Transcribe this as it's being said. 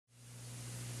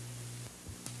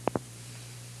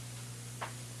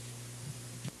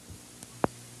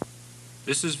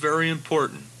This is very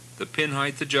important. The pin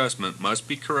height adjustment must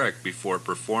be correct before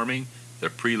performing the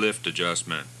pre-lift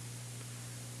adjustment.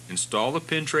 Install the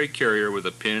pin tray carrier with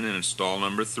a pin in install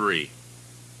number 3.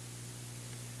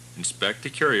 Inspect the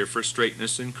carrier for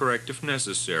straightness and correct if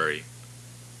necessary.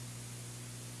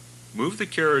 Move the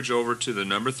carriage over to the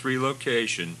number 3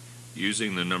 location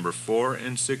using the number 4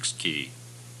 and 6 key.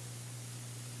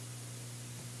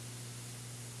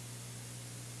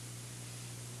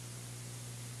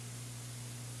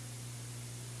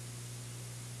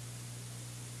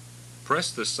 Press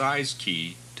the size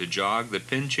key to jog the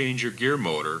pin changer gear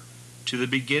motor to the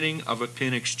beginning of a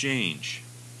pin exchange.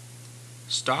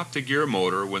 Stop the gear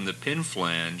motor when the pin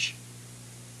flange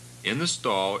in the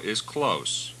stall is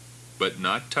close, but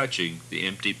not touching the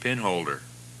empty pin holder.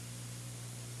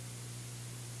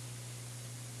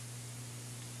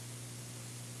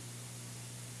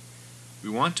 We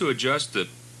want to adjust the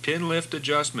pin lift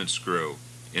adjustment screw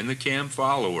in the cam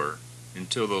follower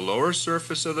until the lower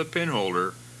surface of the pin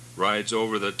holder rides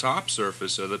over the top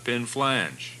surface of the pin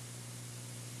flange,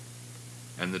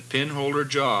 and the pin holder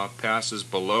jaw passes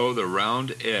below the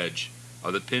round edge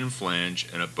of the pin flange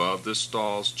and above the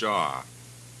stall's jaw.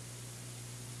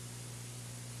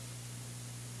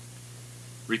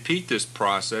 Repeat this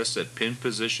process at pin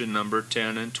position number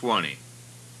 10 and 20.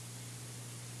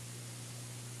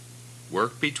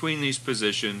 Work between these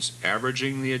positions,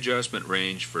 averaging the adjustment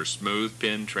range for smooth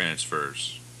pin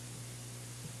transfers.